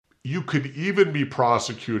You could even be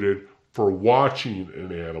prosecuted for watching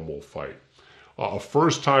an animal fight. A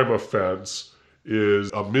first-time offense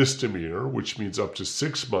is a misdemeanor, which means up to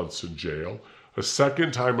 6 months in jail. A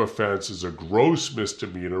second-time offense is a gross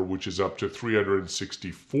misdemeanor, which is up to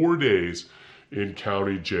 364 days in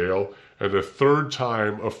county jail. And a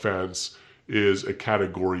third-time offense is a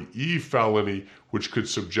Category E felony, which could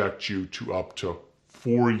subject you to up to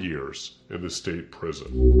 4 years in the state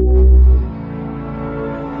prison.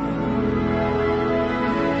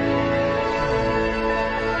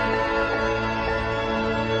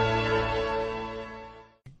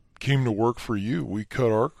 Came to work for you. We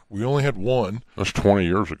only had one. That's 20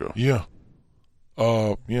 years ago. Yeah.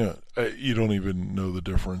 Yeah. You don't even know the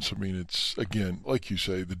difference. I mean, it's, again, like you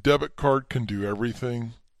say, the debit card can do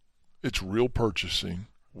everything. It's real purchasing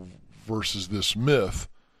versus this myth.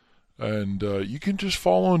 And you can just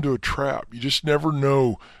fall into a trap. You just never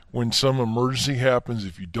know when some emergency happens.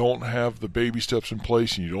 If you don't have the baby steps in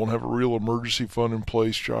place and you don't have a real emergency fund in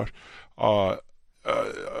place, Josh,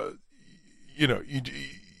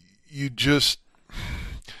 you just,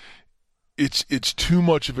 it's too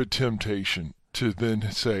much of a temptation to then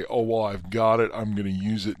say, oh, well, I've got it, I'm going to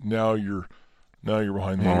use it. Now you're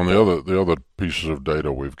behind the eight ball. The other pieces of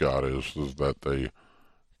data we've got is that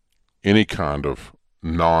any kind of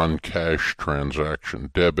non-cash transaction,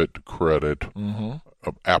 debit, credit,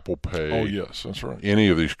 Apple Pay. Oh, yes, that's right. Any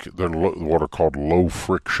of these, they're what are called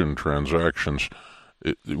low-friction transactions.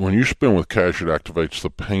 When you spend with cash, it activates the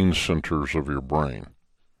pain centers of your brain.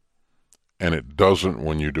 And it doesn't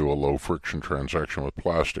when you do a low-friction transaction with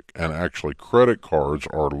plastic. And actually, credit cards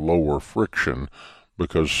are lower friction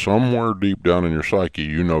because somewhere deep down in your psyche,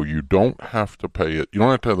 you know you don't have to pay it. You don't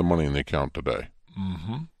have to have the money in the account today.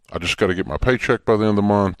 Mm-hmm. I just got to get my paycheck by the end of the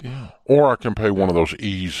month, or I can pay one of those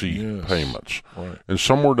easy payments. Right. And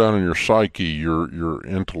somewhere down in your psyche, your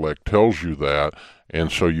intellect tells you that,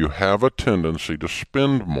 and so you have a tendency to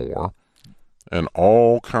spend more. And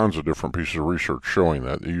all kinds of different pieces of research showing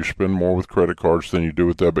that you spend more with credit cards than you do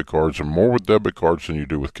with debit cards, and more with debit cards than you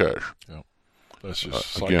do with cash. Yeah, that's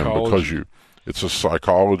just again because it's a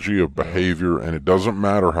psychology of behavior, and it doesn't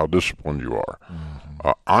matter how disciplined you are.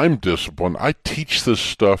 Mm-hmm. I'm disciplined. I teach this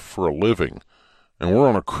stuff for a living, and we're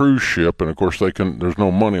on a cruise ship, and of course there's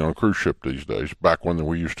no money on a cruise ship these days. Back when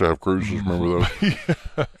we used to have cruises, remember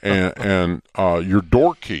those? And your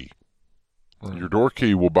door key. Your door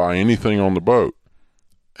key will buy anything on the boat.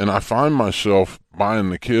 And I find myself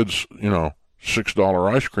buying the kids,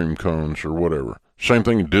 $6 ice cream cones or whatever. Same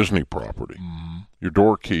thing in Disney property. Mm-hmm. Your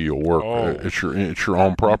door key will work. It's your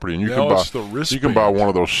own property, and you can buy one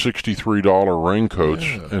of those $63 raincoats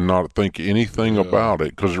and not think anything about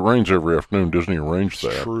it because it rains every afternoon. Disney arranged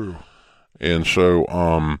that. True. And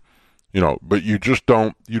so, but you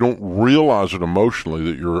don't realize it emotionally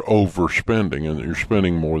that you're overspending and that you're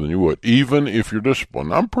spending more than you would, even if you're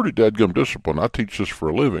disciplined. I'm pretty dadgum disciplined. I teach this for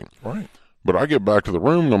a living. Right. But I get back to the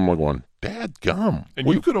room and I'm like going, dadgum. And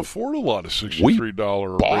you can afford a lot of $63 We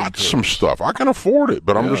bought some stuff. I can afford it,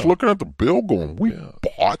 but I'm just looking at the bill going, we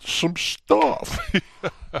bought some stuff.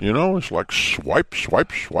 It's like swipe,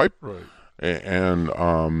 swipe, swipe. Right. And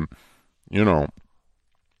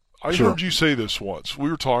I heard you say this once. We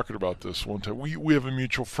were talking about this one time. We have a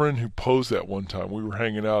mutual friend who posed that one time. We were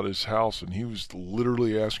hanging out at his house, and he was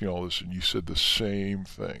literally asking all this, and you said the same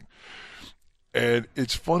thing. And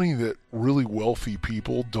it's funny that really wealthy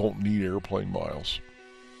people don't need airplane miles.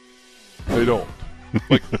 They don't.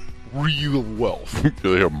 Like, real wealth.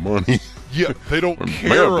 They have money. Yeah, they don't care.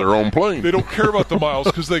 They have their own plane. They don't care about the miles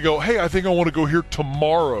because they go, hey, I think I want to go here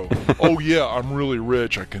tomorrow. Oh, yeah, I'm really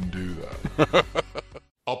rich. I can do that.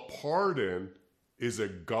 A pardon is a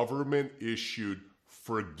government-issued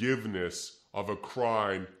forgiveness of a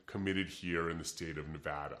crime committed here in the state of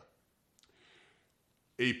Nevada.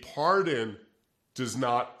 A pardon does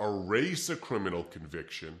not erase a criminal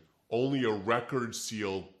conviction. Only a record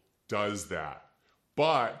seal does that.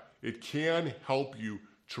 But it can help you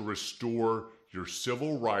to restore your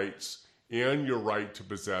civil rights and your right to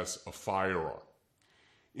possess a firearm.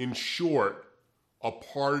 In short, a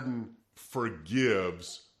pardon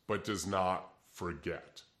forgives but does not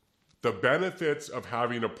forget. The benefits of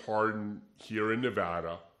having a pardon here in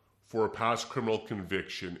Nevada for a past criminal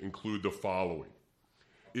conviction include the following.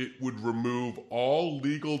 It would remove all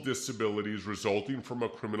legal disabilities resulting from a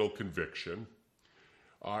criminal conviction.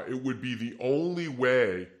 It would be the only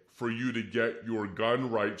way for you to get your gun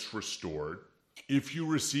rights restored. If you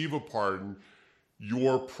receive a pardon,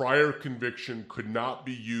 your prior conviction could not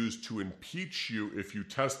be used to impeach you if you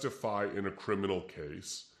testify in a criminal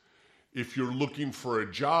case. If you're looking for a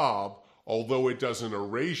job, although it doesn't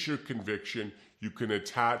erase your conviction, You can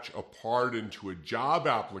attach a pardon to a job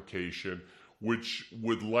application, which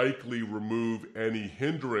would likely remove any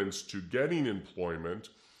hindrance to getting employment.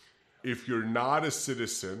 If you're not a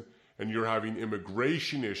citizen and you're having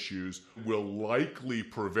immigration issues, will likely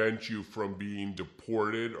prevent you from being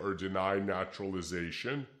deported or denied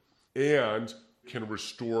naturalization, and can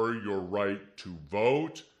restore your right to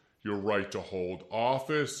vote, your right to hold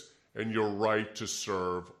office, and your right to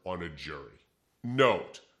serve on a jury.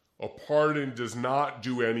 Note, a pardon does not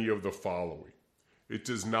do any of the following. It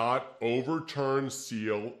does not overturn,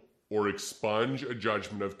 seal, or expunge a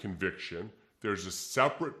judgment of conviction. There's a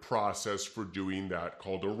separate process for doing that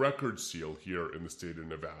called a record seal here in the state of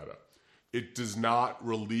Nevada. It does not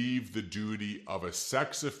relieve the duty of a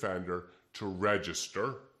sex offender to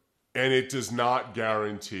register, and it does not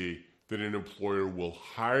guarantee that an employer will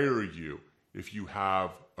hire you if you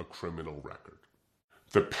have a criminal record.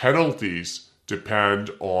 The penalties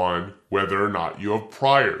depend on whether or not you have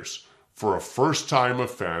priors. For a first-time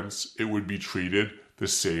offense, it would be treated the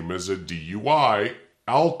same as a DUI,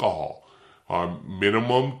 alcohol.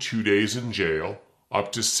 Minimum 2 days in jail,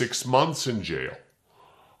 up to 6 months in jail.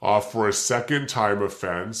 For a second-time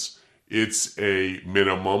offense, it's a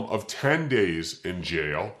minimum of 10 days in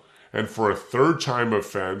jail. And for a third-time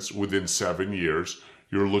offense within 7 years,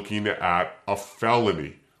 you're looking at a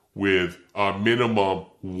felony with a minimum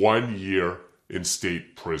 1 year in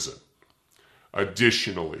state prison.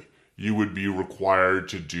 Additionally, you would be required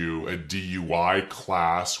to do a DUI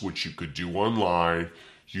class, which you could do online.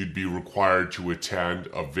 You'd be required to attend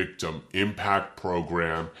a victim impact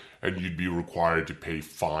program, and you'd be required to pay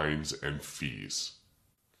fines and fees.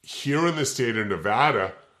 Here in the state of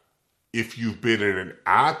Nevada, if you've been in an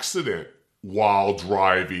accident while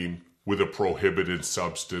driving with a prohibited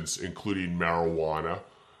substance, including marijuana,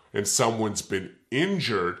 and someone's been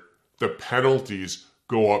injured, the penalties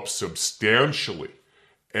go up substantially.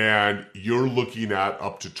 And you're looking at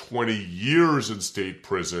up to 20 years in state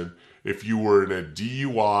prison if you were in a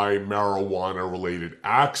DUI marijuana-related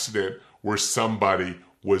accident where somebody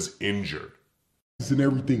was injured. And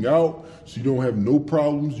everything out so you don't have no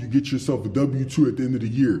problems. You get yourself a W-2 at the end of the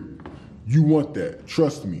year. You want that.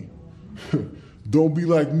 Trust me. Don't be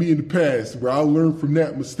like me in the past where I learned from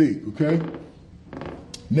that mistake, okay?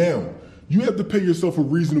 Now, you have to pay yourself a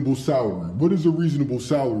reasonable salary. What is a reasonable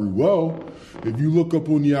salary? Well, if you look up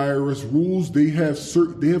on the IRS rules, they have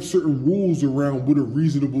certain rules around what a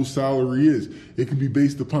reasonable salary is. It can be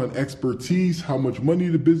based upon expertise, how much money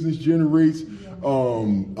the business generates,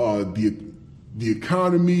 the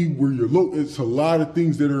economy, where you're located. It's a lot of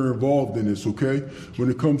things that are involved in this, okay? When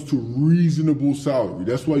it comes to reasonable salary.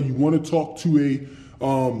 That's why you want to talk to a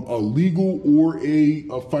legal or a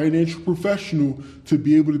financial professional to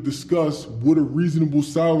be able to discuss what a reasonable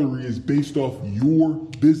salary is based off your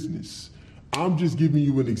business. I'm just giving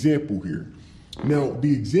you an example here. Now,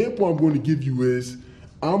 the example I'm going to give you is,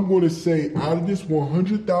 I'm going to say out of this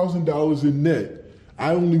 $100,000 in net,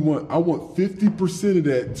 I want 50% of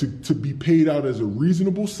that to be paid out as a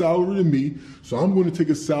reasonable salary to me. So I'm going to take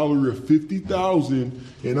a salary of $50,000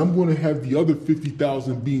 and I'm going to have the other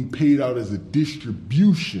 $50,000 being paid out as a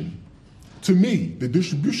distribution to me. The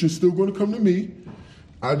distribution is still going to come to me.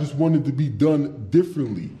 I just want it to be done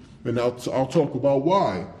differently. And I'll talk about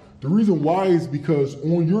why. The reason why is because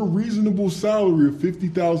on your reasonable salary of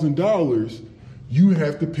 $50,000, you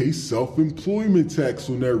have to pay self-employment tax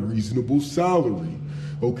on that reasonable salary.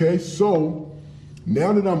 Okay, so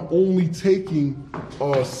now that I'm only taking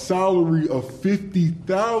a salary of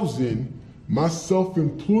 $50,000, my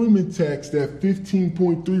self-employment tax, that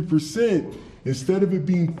 15.3%, instead of it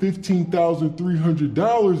being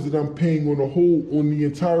 $15,300 that I'm paying on the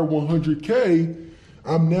entire 100K,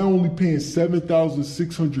 I'm now only paying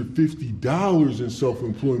 $7,650 in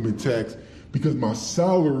self-employment tax because my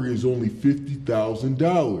salary is only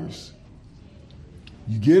 $50,000.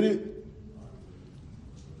 You get it?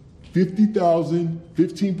 50,000,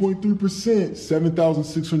 15.3%,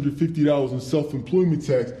 $7,650 in self-employment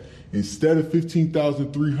tax instead of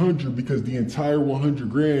 $15,300 because the entire 100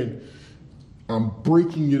 grand, I'm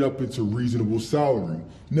breaking it up into reasonable salary.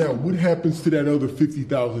 Now, what happens to that other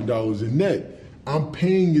 $50,000 in net? I'm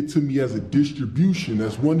paying it to me as a distribution.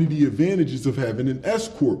 That's one of the advantages of having an S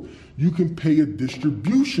Corp. You can pay a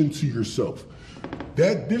distribution to yourself.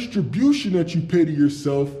 That distribution that you pay to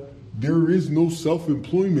yourself, there is no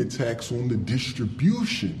self-employment tax on the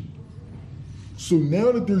distribution. So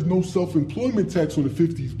now that there's no self-employment tax on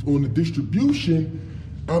the distribution,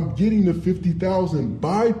 I'm getting the $50,000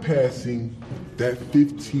 bypassing that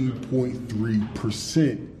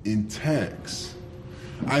 15.3% in tax.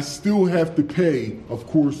 I still have to pay, of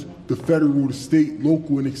course, the federal, the state,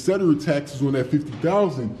 local, and et cetera taxes on that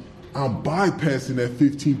 $50,000. I'm bypassing that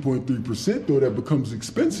 15.3%, though. That becomes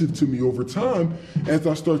expensive to me over time as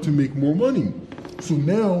I start to make more money. So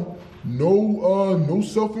now, no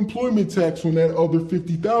self-employment tax on that other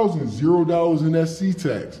 $50,000, $0 in SC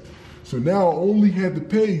tax. So now I only had to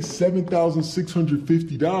pay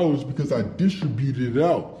 $7,650 because I distributed it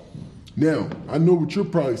out. Now, I know what you're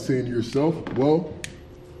probably saying to yourself. Well,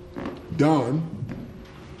 Don,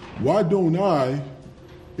 why don't I,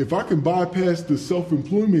 if I can bypass the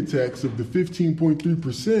self-employment tax of the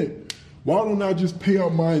 15.3%, why don't I just pay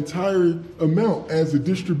out my entire amount as a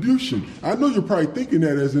distribution? I know you're probably thinking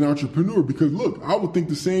that as an entrepreneur because, look, I would think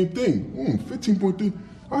the same thing. 15.3,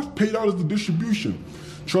 I paid out as the distribution.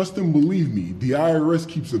 Trust and believe me, the IRS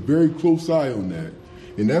keeps a very close eye on that.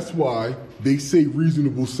 And that's why they say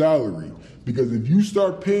reasonable salary. Because if you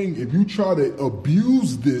start paying, if you try to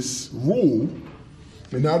abuse this rule,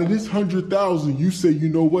 and out of this 100,000, you say, you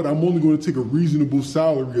know what, I'm only going to take a reasonable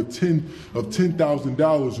salary of $10,000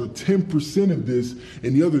 or 10% of this,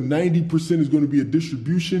 and the other 90% is going to be a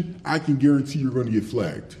distribution, I can guarantee you're going to get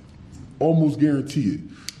flagged. Almost guarantee it.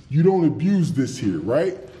 You don't abuse this here,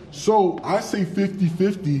 right? So I say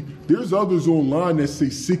 50-50. There's others online that say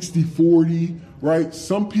 60-40, right?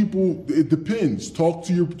 Some people, it depends. Talk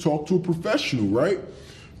to a professional, right?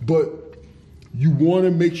 But you want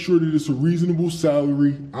to make sure that it's a reasonable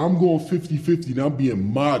salary. I'm going 50-50 and I'm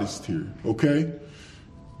being modest here, okay?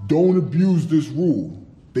 Don't abuse this rule.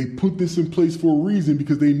 They put this in place for a reason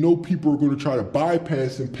because they know people are going to try to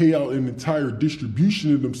bypass and pay out an entire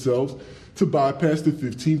distribution of themselves to bypass the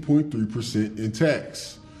 15.3% in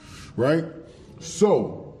tax, right?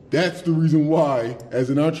 So that's the reason why, as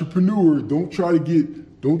an entrepreneur, don't try to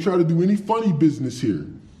do any funny business here,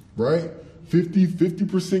 right?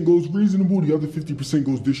 50% goes reasonable, the other 50%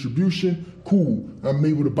 goes distribution. Cool, I'm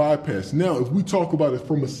able to bypass. Now, if we talk about it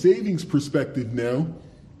from a savings perspective now,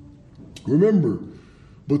 remember,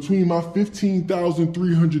 between my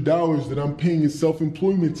 $15,300 that I'm paying in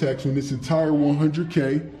self-employment tax on this entire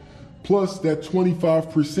 100K, plus that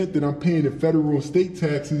 25% that I'm paying in federal and state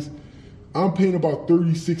taxes, I'm paying about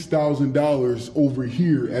 $36,000 over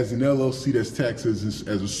here as an LLC that's taxed as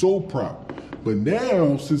a sole prop. But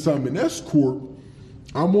now, since I'm an S Corp,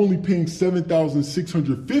 I'm only paying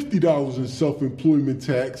 $7,650 in self-employment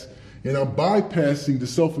tax, and I'm bypassing the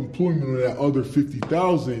self-employment on that other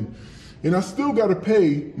 $50,000. And I still got to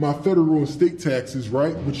pay my federal and state taxes,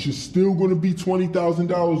 right? Which is still going to be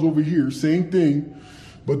 $20,000 over here, same thing.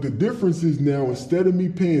 But the difference is now, instead of me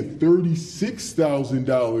paying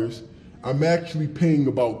 $36,000, I'm actually paying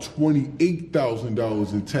about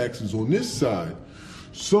 $28,000 in taxes on this side.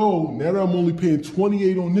 So now that I'm only paying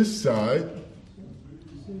 $28,000 on this side,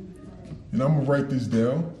 and I'm gonna write this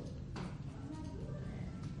down.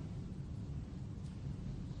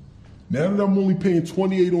 Now that I'm only paying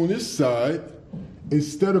 $28,000 on this side,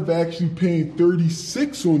 instead of actually paying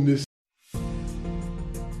 $36,000 on this.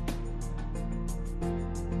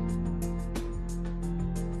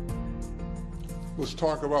 Let's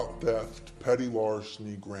talk about theft, petty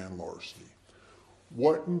larceny, grand larceny.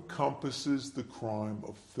 What encompasses the crime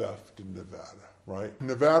of theft in Nevada, right?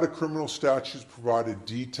 Nevada criminal statutes provide a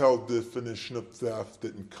detailed definition of theft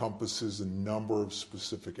that encompasses a number of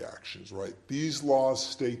specific actions, right? These laws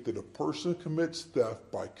state that a person commits theft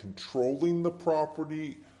by controlling the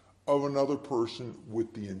property of another person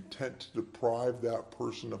with the intent to deprive that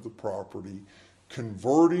person of the property,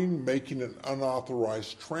 converting, making an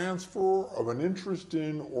unauthorized transfer of an interest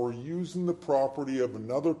in, or using the property of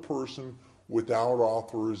another person without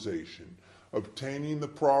authorization, obtaining the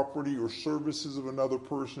property or services of another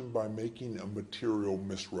person by making a material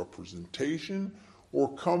misrepresentation,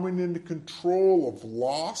 or coming into control of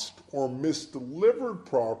lost or misdelivered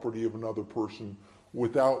property of another person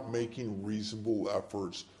without making reasonable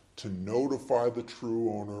efforts to notify the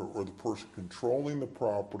true owner or the person controlling the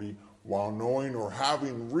property while knowing or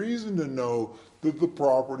having reason to know that the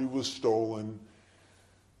property was stolen.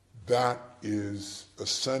 That is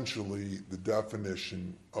essentially the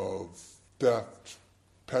definition of theft,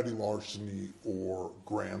 petty larceny, or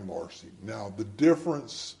grand larceny. Now, the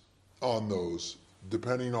difference on those,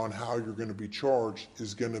 depending on how you're going to be charged,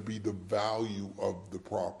 is going to be the value of the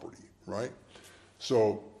property, right?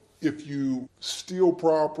 So if you steal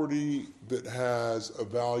property that has a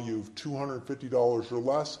value of $250 or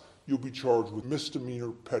less, you'll be charged with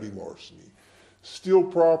misdemeanor petty larceny. Steal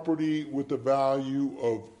property with a value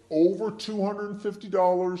of over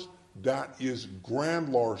 $250, that is grand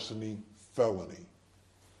larceny, felony.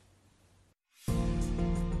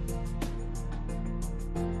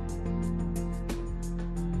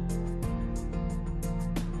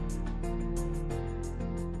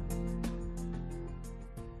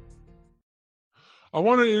 I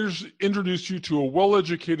want to introduce you to a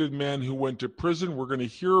well-educated man who went to prison. We're going to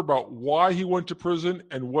hear about why he went to prison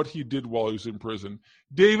and what he did while he was in prison.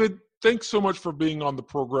 David, thanks so much for being on the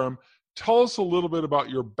program. Tell us a little bit about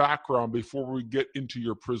your background before we get into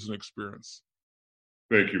your prison experience.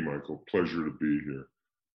 Thank you, Michael. Pleasure to be here.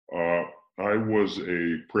 I was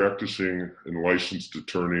a practicing and licensed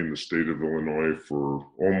attorney in the state of Illinois for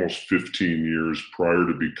almost 15 years prior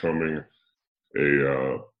to becoming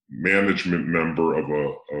a management member of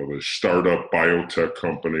a startup biotech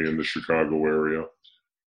company in the Chicago area.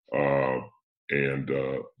 And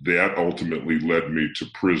that ultimately led me to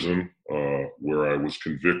prison, where I was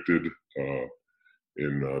convicted in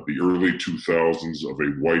the early 2000s of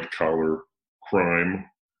a white-collar crime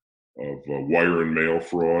of wire and mail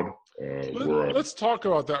fraud. Let's talk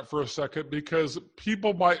about that for a second, because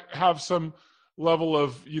people might have some level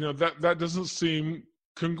of, that doesn't seem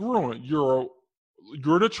congruent. You're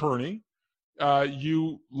an attorney.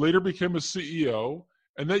 You later became a CEO,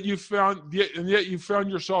 and yet you found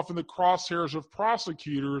yourself in the crosshairs of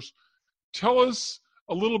prosecutors. Tell us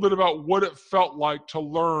a little bit about what it felt like to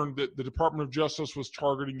learn that the Department of Justice was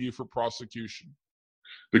targeting you for prosecution.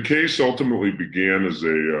 The case ultimately began as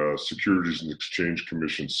a Securities and Exchange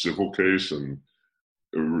Commission civil case, and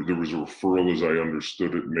there was a referral, as I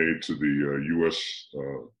understood it, made to the U.S.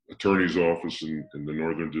 Attorney's Office in the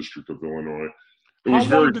Northern District of Illinois. How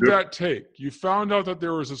long did that take? You found out that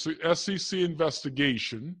there was a SEC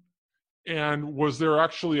investigation, and was there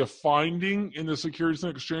actually a finding in the Securities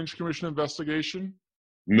and Exchange Commission investigation?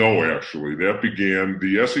 No, actually.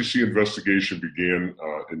 The SEC investigation began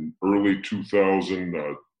in early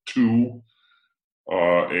 2002,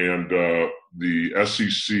 and the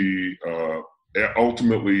SEC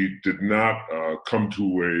ultimately did not come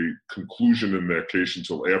to a conclusion in that case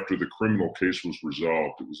until after the criminal case was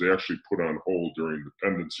resolved. It was actually put on hold during the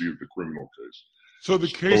pendency of the criminal case. So the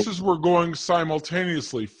cases were going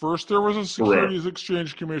simultaneously. First there was a Securities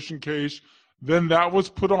Exchange Commission case, then that was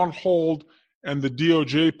put on hold, and the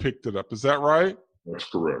DOJ picked it up. Is that right? That's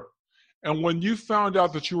correct. And when you found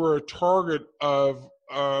out that you were a target of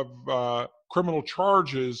criminal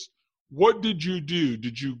charges, what did you do?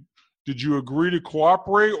 Did you agree to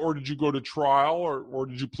cooperate, or did you go to trial, or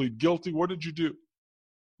did you plead guilty? What did you do?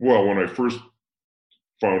 Well, when I first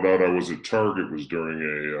found out I was a target was during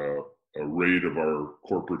a raid of our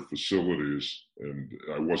corporate facilities, and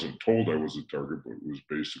I wasn't told I was a target, but it was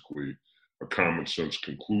basically a common sense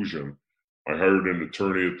conclusion. I hired an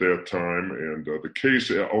attorney at that time, and the case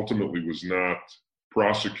ultimately was not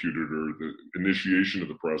prosecuted, or the initiation of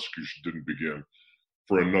the prosecution didn't begin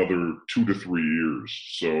for another 2 to 3 years.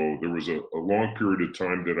 So there was a long period of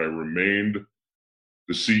time that I remained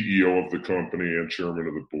the CEO of the company and chairman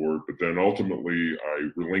of the board, but then ultimately I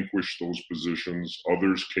relinquished those positions.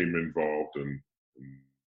 Others came involved, and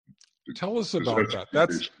tell us about that.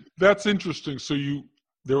 That's interesting. So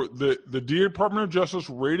the Department of Justice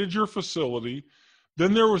raided your facility.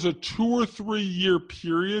 Then there was a 2 or 3 year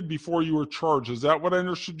period before you were charged. Is that what I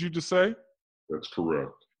understood you to say? That's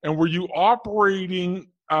correct. And were you operating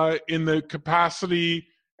in the capacity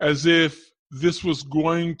as if this was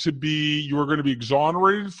going to be, you were going to be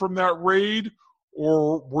exonerated from that raid,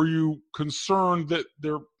 or were you concerned that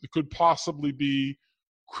there could possibly be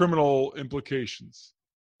criminal implications?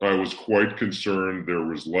 I was quite concerned there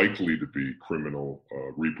was likely to be criminal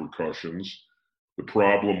repercussions. The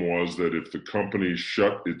problem was that if the company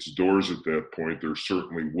shut its doors at that point, there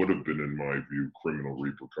certainly would have been, in my view, criminal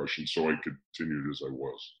repercussions. So I continued as I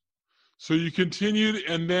was. So you continued,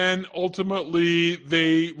 and then ultimately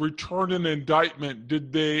they returned an indictment.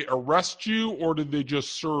 Did they arrest you, or did they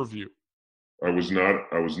just serve you? I was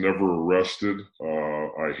never arrested.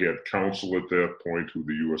 I had counsel at that point who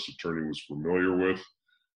the U.S. attorney was familiar with.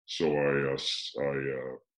 So it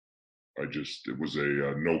was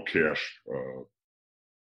a no cash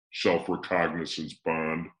self-recognizance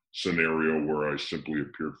bond scenario where I simply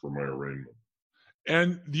appeared for my arraignment.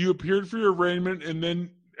 And you appeared for your arraignment, and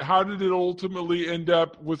then how did it ultimately end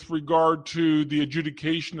up with regard to the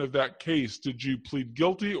adjudication of that case? Did you plead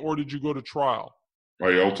guilty, or did you go to trial?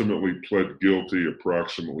 I ultimately pled guilty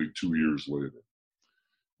approximately 2 years later.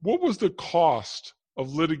 What was the cost of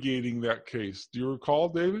litigating that case? Do you recall,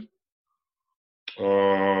 David?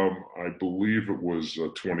 I believe it was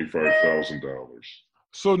 $25,000.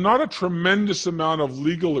 So not a tremendous amount of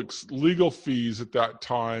legal fees at that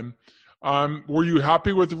time. Were you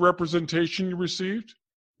happy with the representation you received?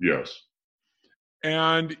 Yes.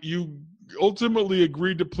 And you ultimately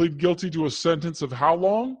agreed to plead guilty to a sentence of how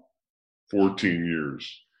long? 14 years.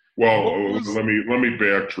 Well, let me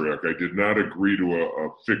backtrack. I did not agree to a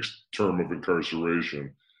fixed term of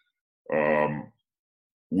incarceration.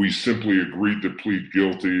 we simply agreed to plead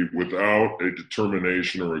guilty without a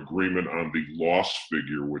determination or agreement on the loss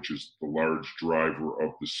figure, which is the large driver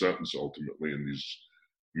of the sentence ultimately in these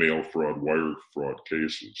mail fraud, wire fraud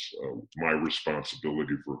cases. My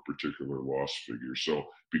responsibility for a particular loss figure. So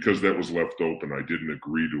because that was left open, I didn't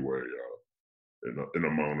agree to an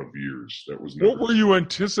amount of years. That was never. What were you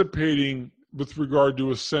anticipating with regard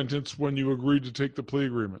to a sentence when you agreed to take the plea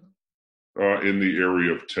agreement? In the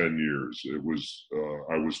area of 10 years. It was,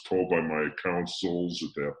 I was told by my counsels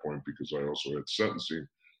at that point, because I also had sentencing,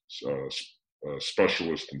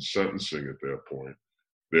 specialist in sentencing at that point,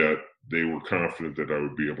 that they were confident that I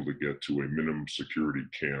would be able to get to a minimum security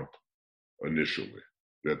camp initially.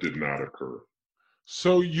 That did not occur.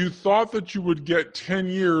 So you thought that you would get 10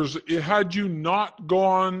 years. Had you not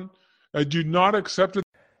accepted?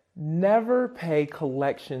 Never pay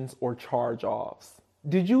collections or charge-offs.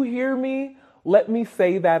 Did you hear me? Let me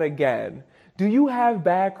say that again. Do you have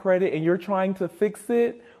bad credit and you're trying to fix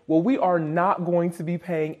it? Well, we are not going to be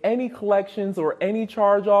paying any collections or any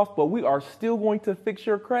charge-offs, but we are still going to fix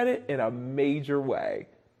your credit in a major way.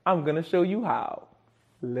 I'm going to show you how.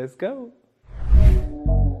 Let's go.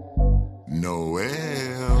 Noel.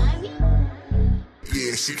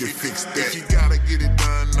 Yeah, she can fix that. If you gotta get it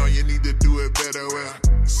done, or you need to do it better, well,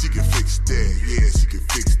 she can fix that. Yeah, she can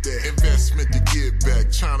fix that. Investment to get back,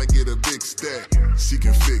 trying to get a big stack. She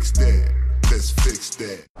can fix that. Let's fix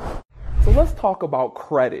that. So let's talk about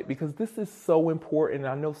credit, because this is so important.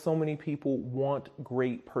 I know so many people want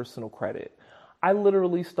great personal credit. I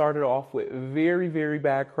literally started off with very, very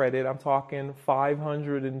bad credit. I'm talking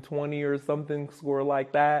 520 or something score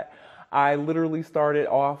like that. I literally started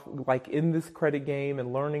off like in this credit game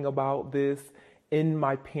and learning about this in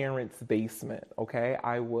my parents' basement, okay?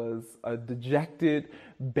 I was a dejected,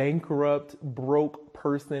 bankrupt, broke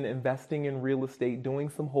person investing in real estate, doing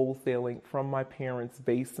some wholesaling from my parents'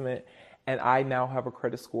 basement, and I now have a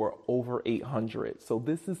credit score over 800. So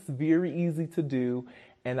this is very easy to do,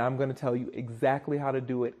 and I'm gonna tell you exactly how to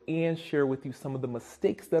do it and share with you some of the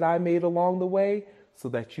mistakes that I made along the way so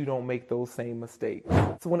that you don't make those same mistakes.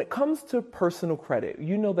 So when it comes to personal credit,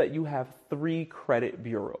 you know that you have 3 credit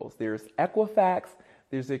bureaus. There's Equifax,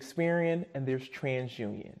 there's Experian, and there's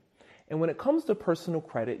TransUnion. And when it comes to personal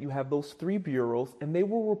credit, you have those 3 bureaus, and they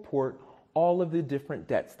will report all of the different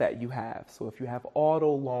debts that you have. So if you have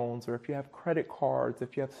auto loans, or if you have credit cards,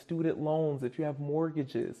 if you have student loans, if you have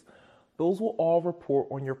mortgages, those will all report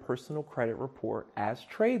on your personal credit report as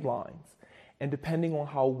trade lines. And depending on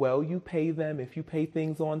how well you pay them, if you pay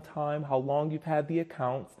things on time, how long you've had the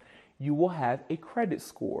accounts, you will have a credit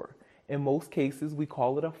score. In most cases, we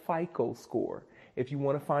call it a FICO score. If you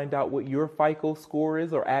want to find out what your FICO score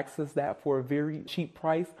is or access that for a very cheap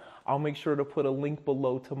price, I'll make sure to put a link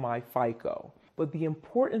below to my FICO. But the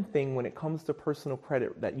important thing when it comes to personal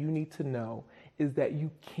credit that you need to know is that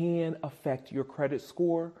you can affect your credit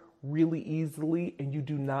score really easily, and you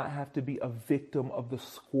do not have to be a victim of the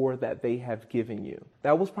score that they have given you.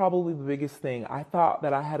 That was probably the biggest thing. I thought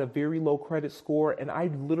that I had a very low credit score, and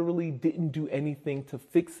I literally didn't do anything to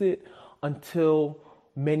fix it until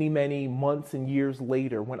many, many months and years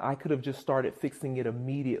later, when I could have just started fixing it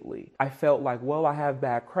immediately. I felt like, well, I have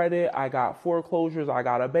bad credit, I got foreclosures, I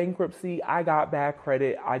got a bankruptcy, I got bad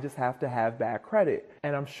credit, I just have to have bad credit.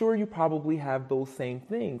 And I'm sure you probably have those same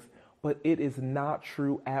things. But it is not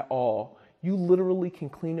true at all. You literally can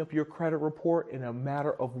clean up your credit report in a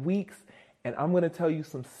matter of weeks, and I'm going to tell you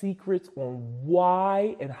some secrets on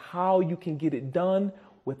why and how you can get it done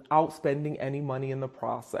without spending any money in the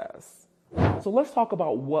process. So let's talk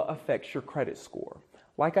about what affects your credit score.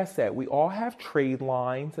 Like I said, we all have trade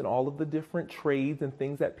lines, and all of the different trades and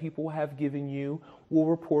things that people have given you will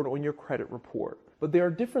report on your credit report. But there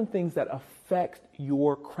are different things that affect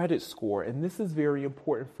your credit score, and this is very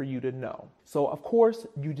important for you to know. So of course,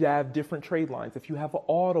 you have different trade lines. If you have an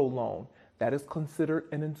auto loan, that is considered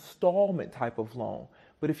an installment type of loan.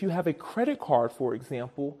 But if you have a credit card, for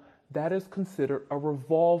example, that is considered a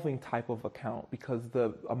revolving type of account because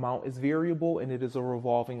the amount is variable and it is a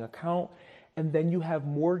revolving account. And then you have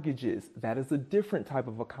mortgages. That is a different type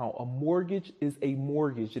of account. A mortgage is a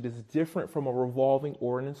mortgage. It is different from a revolving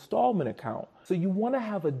or an installment account. So you want to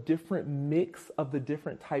have a different mix of the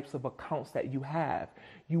different types of accounts that you have.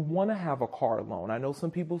 You want to have a car loan. I know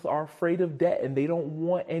some people are afraid of debt and they don't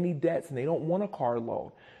want any debts and they don't want a car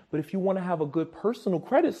loan. But if you want to have a good personal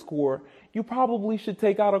credit score, you probably should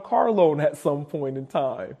take out a car loan at some point in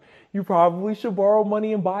time. You probably should borrow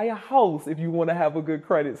money and buy a house if you want to have a good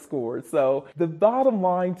credit score. So the bottom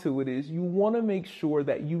line to it is you want to make sure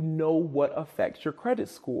that you know what affects your credit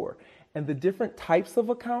score. And the different types of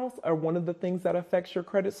accounts are one of the things that affects your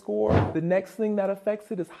credit score. The next thing that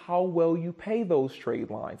affects it is how well you pay those trade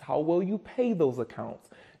lines, how well you pay those accounts.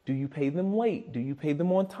 Do you pay them late? Do you pay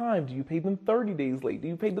them on time? Do you pay them 30 days late? Do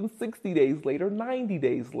you pay them 60 days late or 90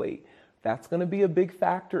 days late? That's going to be a big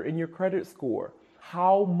factor in your credit score.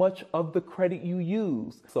 How much of the credit you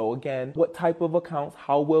use. So again, what type of accounts,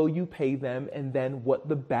 how well you pay them, and then what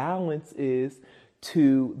the balance is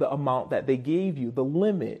to the amount that they gave you, the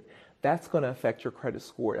limit. That's going to affect your credit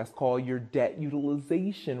score. That's called your debt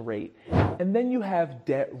utilization rate. And then you have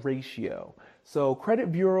debt ratio. So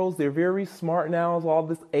credit bureaus, they're very smart now. With all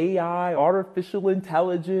this AI, artificial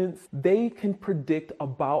intelligence, they can predict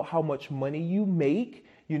about how much money you make,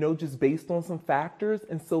 just based on some factors.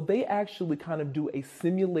 And so they actually kind of do a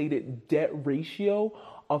simulated debt ratio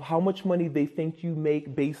of how much money they think you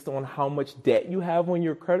make based on how much debt you have on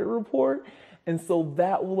your credit report. And so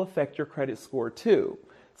that will affect your credit score too.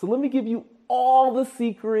 So let me give you all the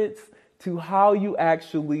secrets to how you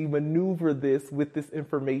actually maneuver this with this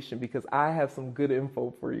information, because I have some good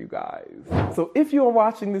info for you guys. So if you're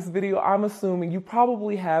watching this video, I'm assuming you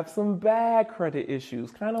probably have some bad credit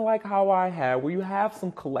issues, kind of like how I had, where you have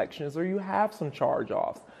some collections or you have some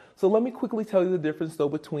charge-offs. So let me quickly tell you the difference though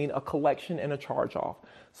between a collection and a charge-off.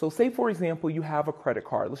 So say, for example, you have a credit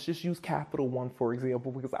card. Let's just use Capital One, for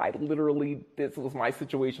example, because this was my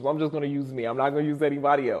situation. So I'm just going to use me. I'm not going to use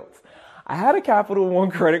anybody else. I had a Capital One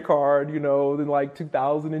credit card, in like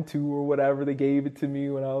 2002 or whatever. They gave it to me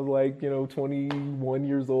when I was like, 21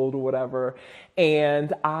 years old or whatever.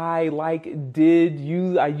 And I used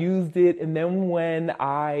it. And then when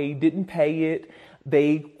I didn't pay it,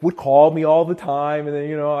 they would call me all the time. And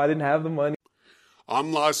then, I didn't have the money.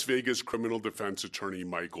 I'm Las Vegas criminal defense attorney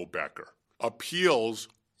Michael Becker. Appeals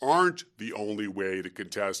aren't the only way to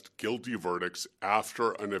contest guilty verdicts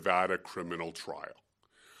after a Nevada criminal trial.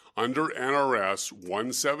 Under NRS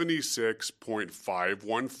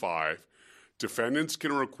 176.515, defendants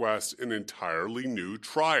can request an entirely new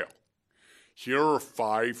trial. Here are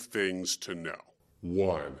 5 things to know.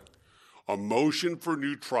 1. A motion for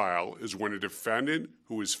new trial is when a defendant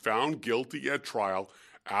who is found guilty at trial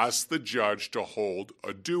asks the judge to hold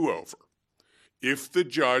a do-over. If the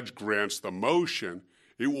judge grants the motion,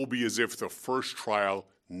 it will be as if the first trial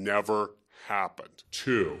never happened.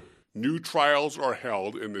 2. New trials are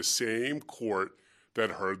held in the same court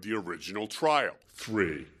that heard the original trial.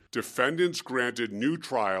 3. Defendants granted new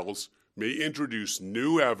trials may introduce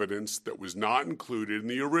new evidence that was not included in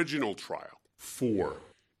the original trial. 4.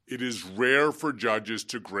 It is rare for judges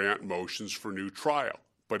to grant motions for new trial,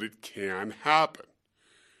 but it can happen.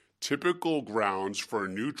 Typical grounds for a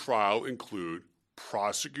new trial include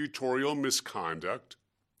prosecutorial misconduct,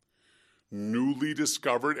 newly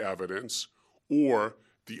discovered evidence, or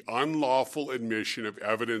the unlawful admission of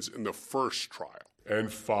evidence in the first trial.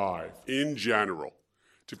 And 5. In general,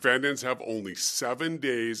 defendants have only 7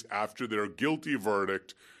 days after their guilty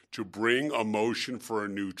verdict to bring a motion for a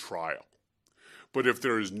new trial. But if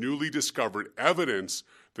there is newly discovered evidence,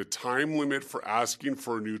 the time limit for asking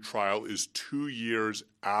for a new trial is 2 years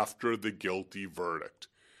after the guilty verdict.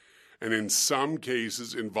 And in some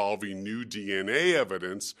cases involving new DNA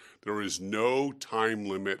evidence, there is no time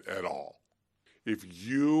limit at all. If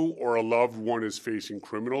you or a loved one is facing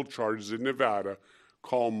criminal charges in Nevada,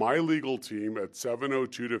 call my legal team at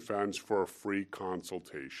 702-DEFENSE for a free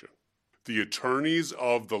consultation. The attorneys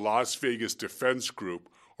of the Las Vegas Defense Group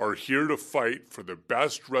are here to fight for the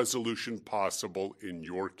best resolution possible in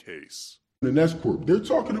your case. An S Corp, they're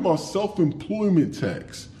talking about self-employment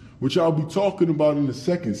tax, which I'll be talking about in a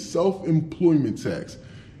second. Self-employment tax.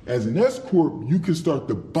 As an S Corp, you can start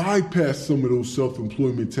to bypass some of those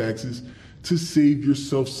self-employment taxes to save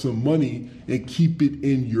yourself some money and keep it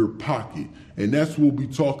in your pocket. And that's what we'll be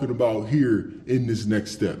talking about here in this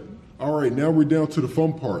next step. All right, now we're down to the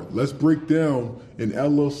fun part. Let's break down an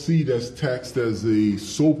LLC that's taxed as a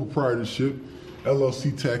sole proprietorship,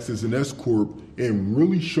 LLC taxed as an S Corp, and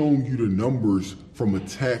really showing you the numbers from a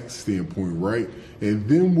tax standpoint, right? And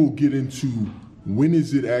then we'll get into when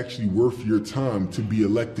is it actually worth your time to be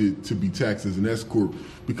elected to be taxed as an S Corp,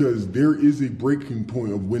 because there is a breaking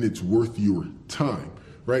point of when it's worth your time,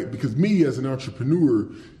 right? Because me as an entrepreneur,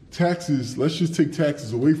 taxes, let's just take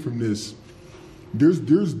taxes away from this. There's a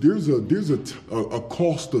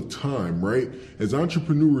cost of time, right? As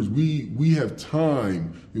entrepreneurs, we have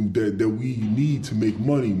time that we need to make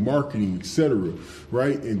money, marketing, etc.,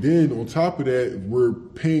 right? And then on top of that, we're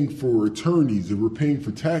paying for attorneys, and we're paying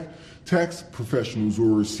for tax professionals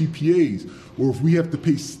or CPAs, or if we have to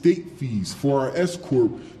pay state fees for our S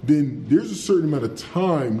Corp, then there's a certain amount of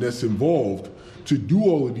time that's involved to do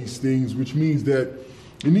all of these things, which means that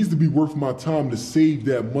it needs to be worth my time to save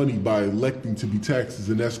that money by electing to be taxed as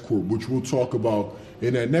an S Corp, which we'll talk about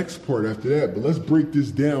in that next part after that. But let's break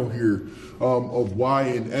this down here of why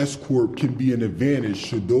an S Corp can be an advantage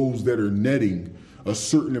to those that are netting a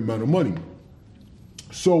certain amount of money.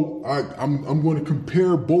 So I'm going to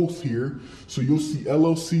compare both here. So you'll see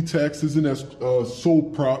LLC taxes and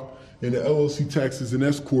sole prop, and the LLC taxes and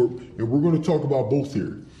S Corp, and we're going to talk about both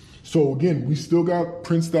here. So again, we still got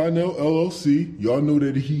Prince Donnell LLC. Y'all know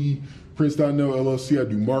that Prince Donnell LLC, I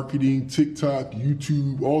do marketing, TikTok,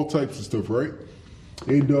 YouTube, all types of stuff, right?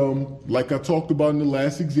 And like I talked about in the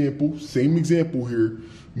last example, same example here,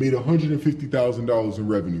 made $150,000 in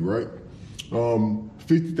revenue, right?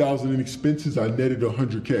 $50,000 in expenses, I netted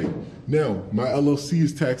 $100K. Now, my LLC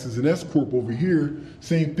is taxed as an S Corp over here,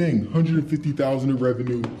 same thing, $150,000 in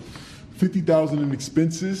revenue, $50,000 in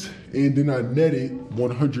expenses, and then I netted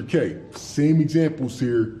 $100K. Same examples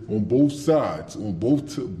here on both sides, on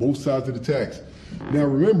both sides of the tax. Now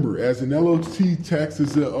remember, as an LLC taxed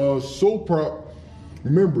as a sole prop,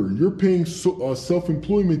 remember, you're paying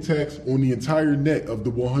self-employment tax on the entire net of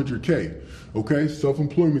the 100K. Okay,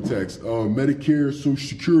 self-employment tax, Medicare, Social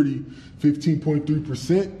Security,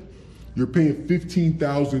 15.3%. You're paying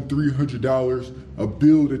 $15,300, a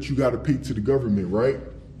bill that you got to pay to the government, right?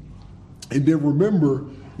 And then remember,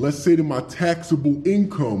 let's say that my taxable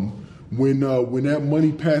income, when that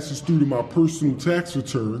money passes through to my personal tax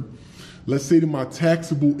return, let's say that my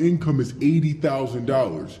taxable income is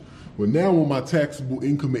 $80,000. Well, now when my taxable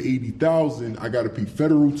income is $80,000, I got to pay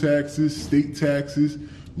federal taxes, state taxes,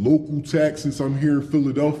 local tax since I'm here in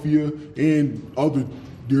Philadelphia, and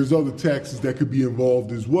there's other taxes that could be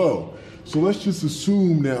involved as well. So let's just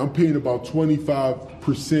assume that I'm paying about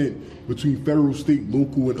 25% between federal, state,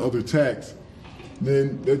 local, and other tax.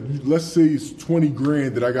 Then let's say it's 20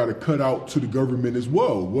 grand that I got to cut out to the government as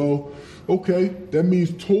well. Well, okay, that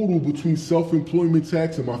means total between self-employment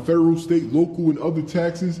tax and my federal, state, local, and other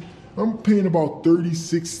taxes, I'm paying about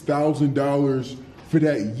 $36,000 for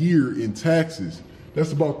that year in taxes.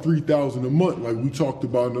 That's about $3,000 a month, like we talked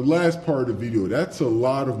about in the last part of the video. That's a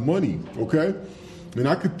lot of money, okay? And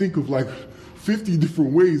I could think of like 50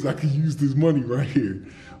 different ways I could use this money right here,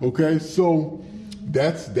 okay? So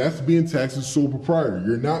that's being taxed as sole proprietor.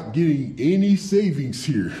 You're not getting any savings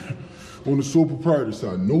here on the sole proprietor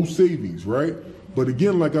side, no savings, right? But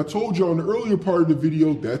again, like I told you on the earlier part of the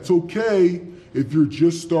video, that's okay if you're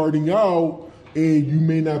just starting out and you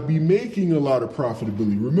may not be making a lot of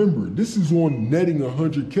profitability. Remember, this is on netting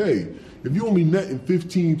 100K. If you only netting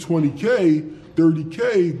 15, 20K,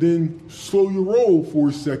 30K, then slow your roll for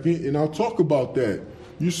a second, and I'll talk about that.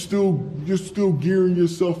 You're still gearing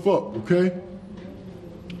yourself up, okay?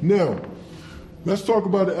 Now, let's talk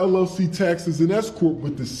about the LLC taxes and S Corp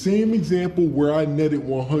with the same example where I netted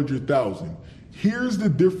 100,000. Here's the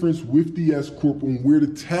difference with the S Corp on where the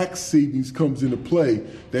tax savings comes into play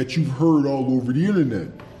that you've heard all over the internet.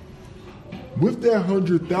 With that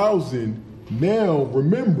 100,000, now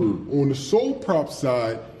remember, on the sole prop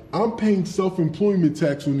side, I'm paying self-employment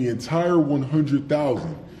tax on the entire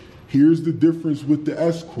 100,000. Here's the difference with the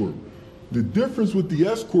S Corp. The difference with the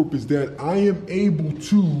S Corp is that I am able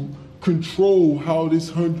to control how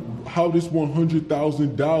this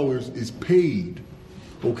 $100,000 is paid,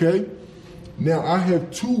 okay? Now, I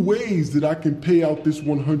have two ways that I can pay out this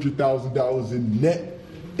 $100,000 in net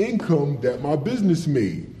income that my business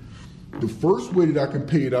made. The first way that I can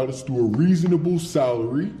pay it out is through a reasonable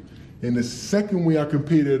salary, and the second way I can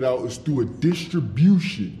pay that out is through a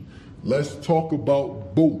distribution. Let's talk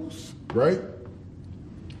about both, right?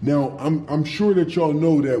 Now, I'm sure that y'all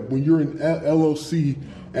know that when you're an LLC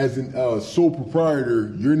as a sole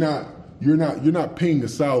proprietor, you're not paying a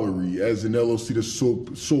salary as an LLC that's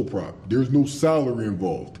sole prop. There's no salary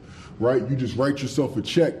involved, right? You just write yourself a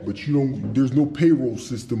check, but there's no payroll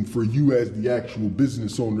system for you as the actual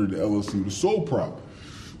business owner of the LLC, the sole prop.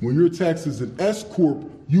 When you're taxed as an S Corp,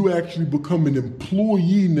 you actually become an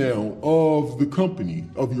employee now of the company,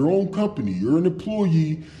 of your own company. You're an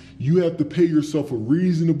employee. You have to pay yourself a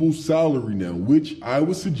reasonable salary now, which I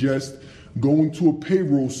would suggest going to a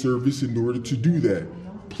payroll service in order to do that.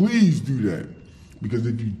 Please do that, because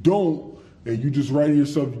if you don't and you just write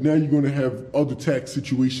yourself, now you're going to have other tax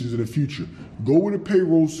situations in the future. Go with a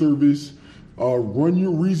payroll service, run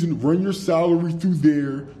your salary through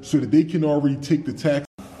there so that they can already take the tax.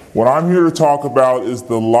 What I'm here to talk about is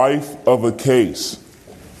the life of a case.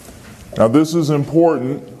 Now, this is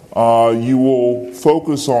important. You will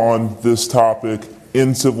focus on this topic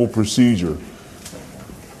in civil procedure.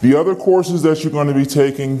 The other courses that you're going to be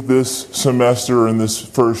taking this semester and this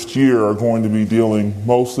first year are going to be dealing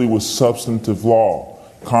mostly with substantive law.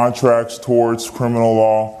 contracts, torts, criminal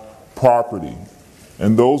law, property.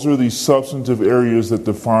 And those are the substantive areas that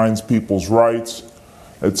defines people's rights,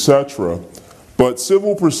 etc. But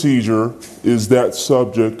civil procedure is that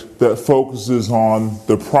subject that focuses on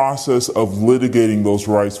the process of litigating those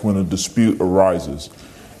rights when a dispute arises.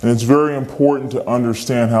 And it's very important to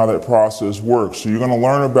understand how that process works. So you're going to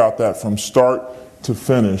learn about that from start to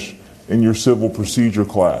finish in your civil procedure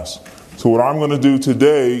class. So what I'm going to do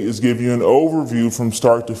today is give you an overview from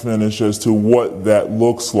start to finish as to what that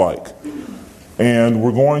looks like. And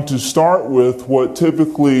we're going to start with what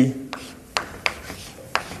typically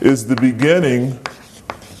is the beginning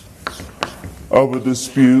of a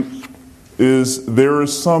dispute. Is there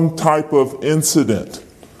is some type of incident.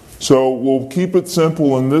 So we'll keep it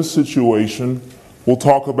simple in this situation. We'll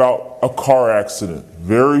talk about a car accident.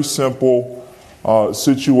 Very simple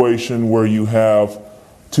situation where you have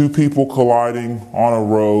two people colliding on a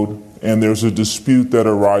road and there's a dispute that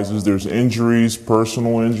arises. There's injuries,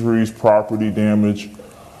 personal injuries, property damage.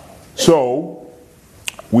 So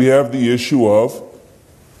we have the issue of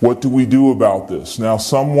what do we do about this? Now,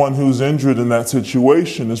 someone who's injured in that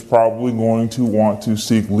situation is probably going to want to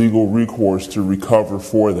seek legal recourse to recover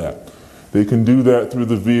for that. They can do that through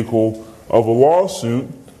the vehicle of a lawsuit.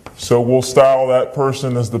 So we'll style that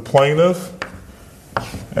person as the plaintiff,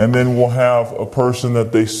 and then we'll have a person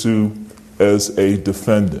that they sue as a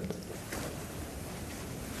defendant.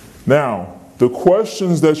 Now, the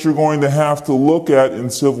questions that you're going to have to look at in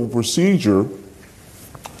civil procedure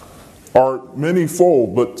are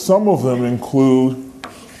manyfold, but some of them include: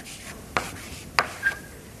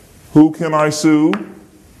 who can I sue?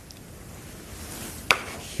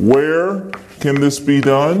 Where can this be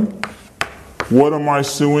done? What am I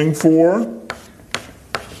suing for?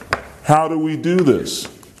 How do we do this?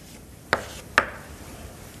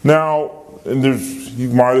 Now, and you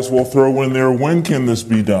might as well throw in there, when can this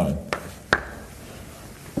be done?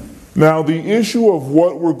 Now, the issue of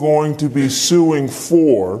what we're going to be suing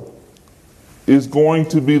for is going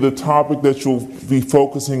to be the topic that you'll be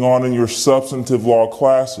focusing on in your substantive law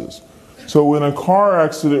classes. So in a car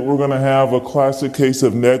accident, we're going to have a classic case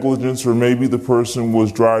of negligence, or maybe the person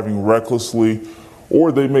was driving recklessly,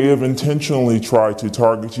 or they may have intentionally tried to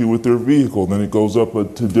target you with their vehicle. Then it goes up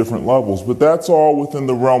to different levels. But that's all within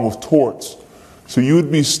the realm of torts. So you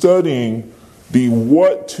would be studying the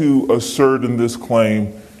what to assert in this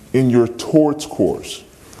claim in your torts course.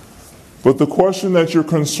 But the question that you're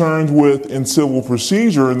concerned with in civil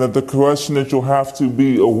procedure, and that the question that you'll have to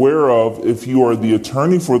be aware of if you are the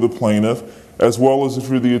attorney for the plaintiff, as well as if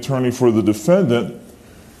you're the attorney for the defendant,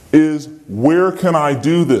 is where can I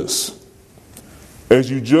do this?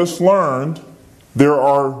 As you just learned, there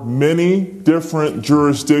are many different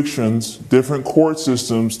jurisdictions, different court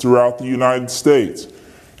systems throughout the United States.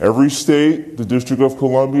 Every state, the District of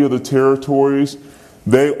Columbia, the territories,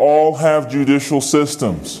 they all have judicial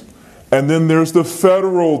systems. And then there's the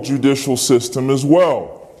federal judicial system as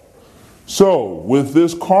well. So, with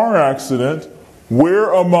this car accident,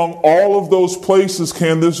 where among all of those places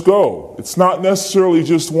can this go? It's not necessarily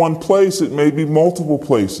just one place, it may be multiple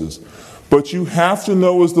places. But you have to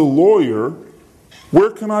know as the lawyer,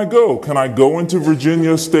 where can I go? Can I go into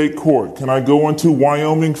Virginia State Court? Can I go into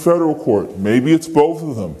Wyoming Federal Court? Maybe it's both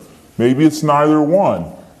of them. Maybe it's neither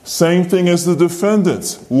one. Same thing as the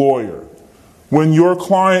defendant's lawyer. When your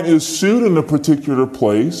client is sued in a particular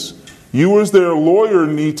place, you as their lawyer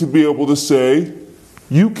need to be able to say,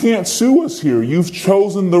 you can't sue us here. You've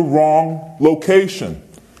chosen the wrong location.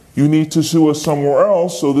 You need to sue us somewhere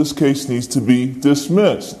else, so this case needs to be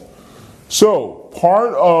dismissed. So,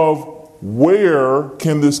 part of where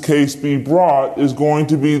can this case be brought is going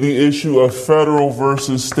to be the issue of federal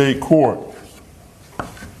versus state court.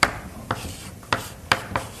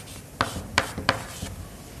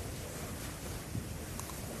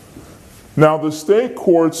 Now, the state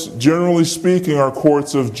courts, generally speaking, are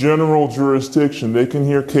courts of general jurisdiction. They can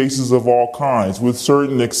hear cases of all kinds, with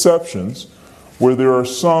certain exceptions, where there are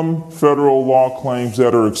some federal law claims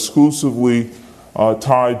that are exclusively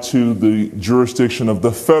tied to the jurisdiction of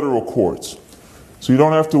the federal courts. So you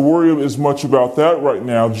don't have to worry as much about that right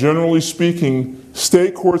now. Generally speaking,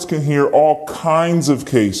 state courts can hear all kinds of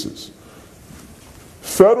cases.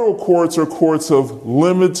 Federal courts are courts of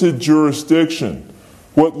limited jurisdiction.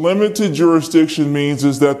 What limited jurisdiction means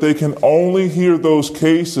is that they can only hear those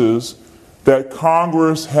cases that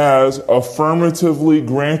Congress has affirmatively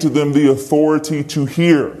granted them the authority to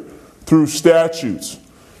hear through statutes.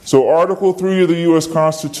 So Article 3 of the U.S.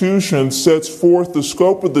 Constitution sets forth the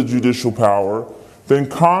scope of the judicial power. Then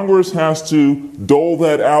Congress has to dole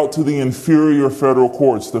that out to the inferior federal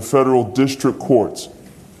courts, the federal district courts.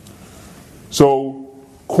 So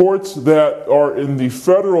Courts that are in the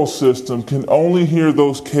federal system can only hear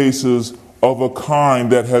those cases of a kind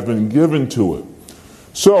that have been given to it.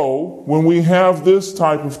 So when we have this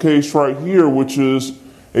type of case right here, which is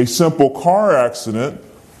a simple car accident,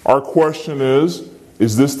 our question is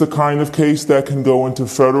this the kind of case that can go into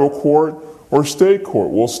federal court or state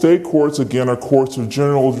court? Well, state courts, again, are courts of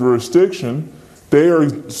general jurisdiction. They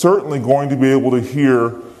are certainly going to be able to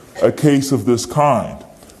hear a case of this kind.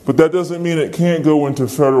 But that doesn't mean it can't go into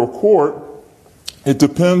federal court. It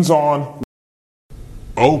depends on.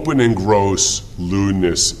 Open and gross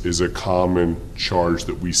lewdness is a common charge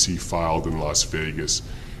that we see filed in Las Vegas.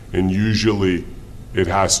 And usually it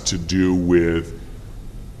has to do with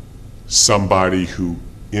somebody who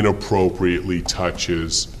inappropriately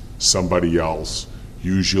touches somebody else,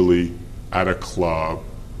 usually at a club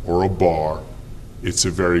or a bar. It's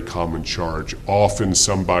a very common charge. Often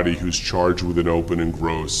somebody who's charged with an open and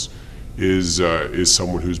gross is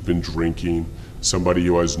someone who's been drinking, somebody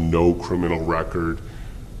who has no criminal record.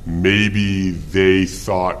 Maybe they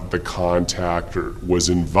thought the contactor was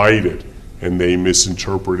invited and they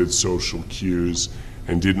misinterpreted social cues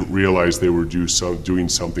and didn't realize they were doing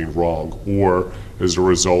something wrong. Or as a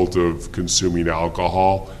result of consuming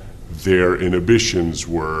alcohol, their inhibitions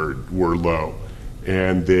were low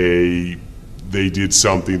and they did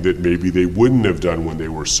something that maybe they wouldn't have done when they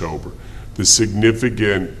were sober. The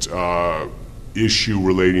significant issue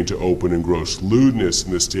relating to open and gross lewdness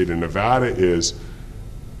in the state of Nevada is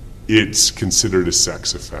it's considered a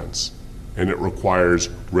sex offense, and it requires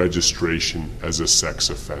registration as a sex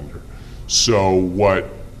offender. So what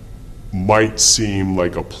might seem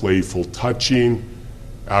like a playful touching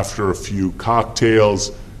after a few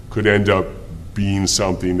cocktails could end up being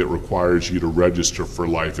something that requires you to register for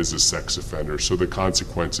life as a sex offender. So the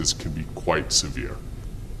consequences can be quite severe.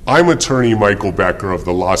 I'm attorney Michael Becker of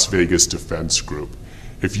the Las Vegas Defense Group.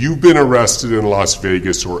 If you've been arrested in Las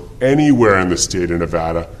Vegas or anywhere in the state of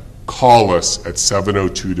Nevada, call us at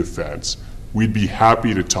 702 Defense. We'd be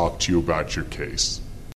happy to talk to you about your case.